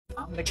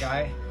I'm the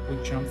guy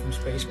who jumped from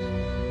space.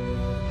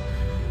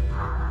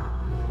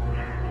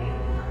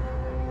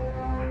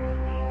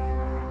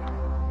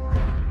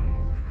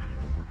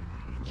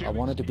 I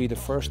wanted to be the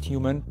first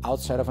human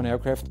outside of an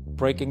aircraft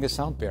breaking the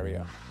sound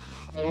barrier.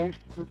 I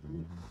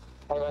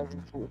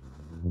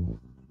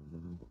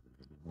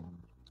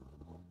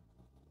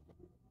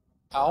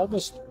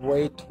almost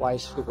weigh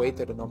twice the weight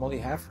that I normally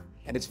have,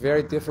 and it's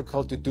very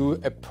difficult to do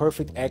a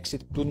perfect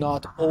exit. Do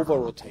not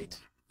over-rotate.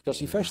 Because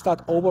if I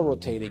start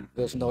over-rotating,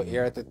 there's no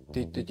air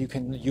that you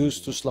can use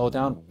to slow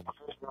down.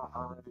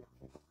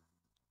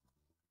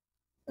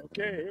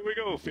 Okay, here we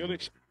go,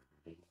 Felix.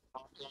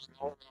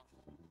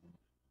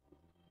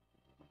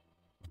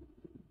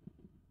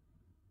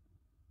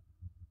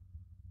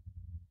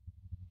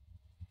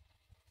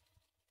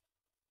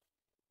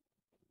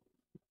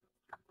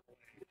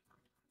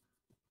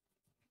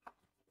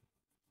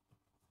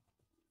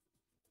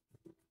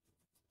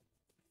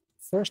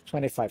 First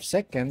 25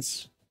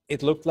 seconds,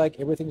 it looked like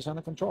everything's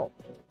under control.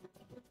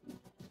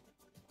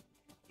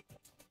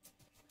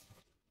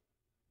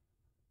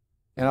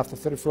 And after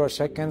 34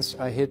 seconds,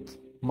 I hit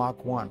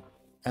Mach 1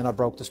 and I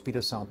broke the speed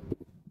of sound.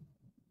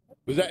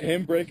 Was that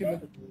him breaking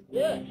the...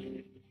 Yeah.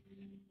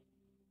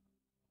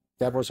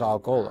 That was our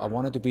goal. I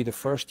wanted to be the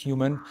first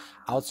human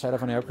outside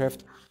of an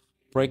aircraft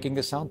breaking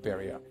the sound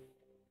barrier.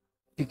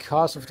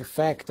 Because of the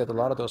fact that a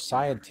lot of those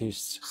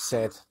scientists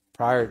said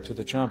prior to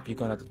the jump, you're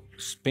going to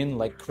spin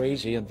like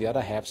crazy, and the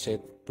other half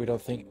said, we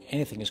don't think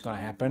anything is going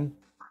to happen.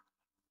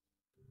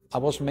 I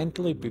was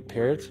mentally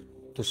prepared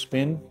to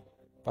spin,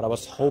 but I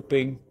was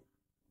hoping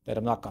that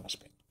I'm not going to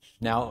spin.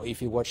 Now,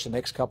 if you watch the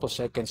next couple of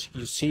seconds,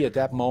 you see at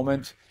that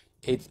moment,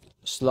 it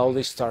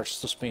slowly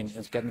starts to spin.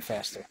 It's getting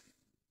faster.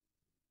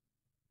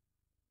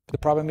 The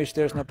problem is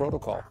there's no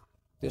protocol.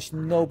 There's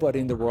nobody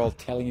in the world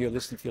telling you,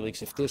 listen,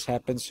 Felix, if this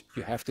happens,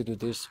 you have to do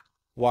this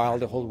while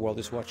the whole world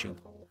is watching.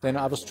 Then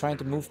I was trying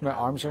to move my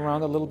arms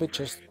around a little bit,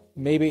 just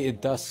maybe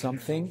it does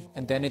something,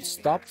 and then it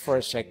stopped for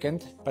a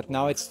second, but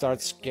now it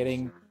starts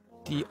getting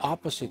the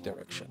opposite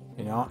direction,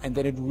 you know, and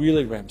then it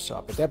really ramps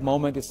up. At that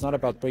moment, it's not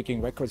about breaking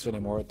records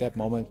anymore. At that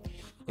moment,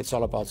 it's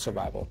all about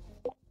survival.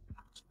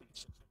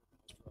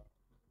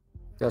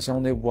 There's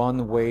only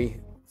one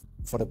way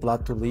for the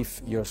blood to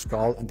leave your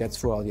skull, and that's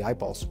through all the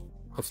eyeballs.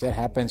 If that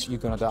happens, you're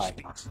gonna die.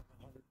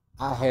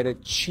 I had a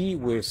Chi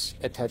Whiz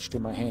attached to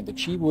my hand. The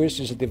Chi Whiz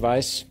is a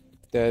device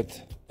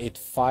that it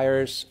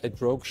fires a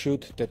drogue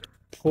chute that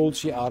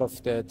pulls you out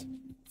of that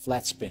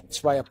flat spin.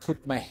 That's why I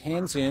put my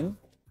hands in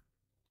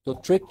to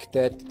trick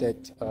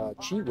that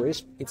Chi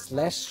Whiz. It's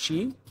less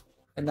Chi,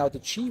 and now the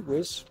Chi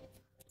Whiz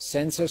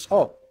senses,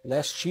 oh,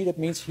 less Chi, that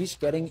means he's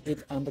getting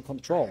it under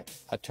control.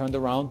 I turned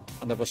around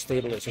and I was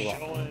stable as a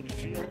rock.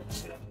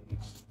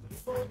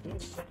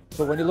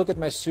 So when you look at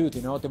my suit,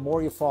 you know, the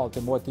more you fall,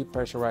 the more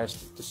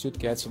depressurized the suit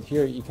gets, and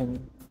here you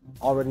can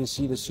already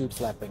see the suit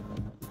flapping.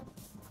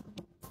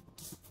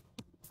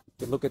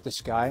 If you look at the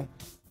sky,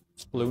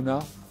 it's blue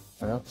now,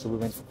 so we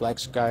went from black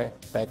sky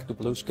back to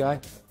blue sky.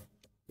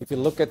 If you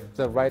look at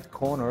the right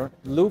corner,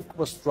 Luke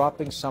was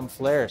dropping some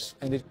flares,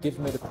 and it gave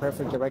me the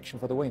perfect direction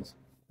for the wind.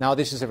 Now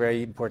this is a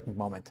very important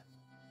moment.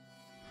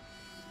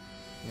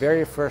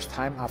 Very first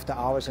time after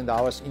hours and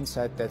hours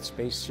inside that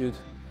spacesuit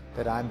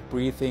that I'm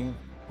breathing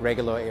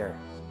regular air.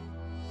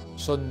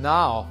 So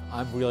now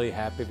I'm really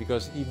happy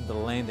because even the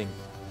landing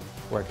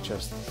worked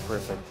just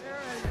perfect.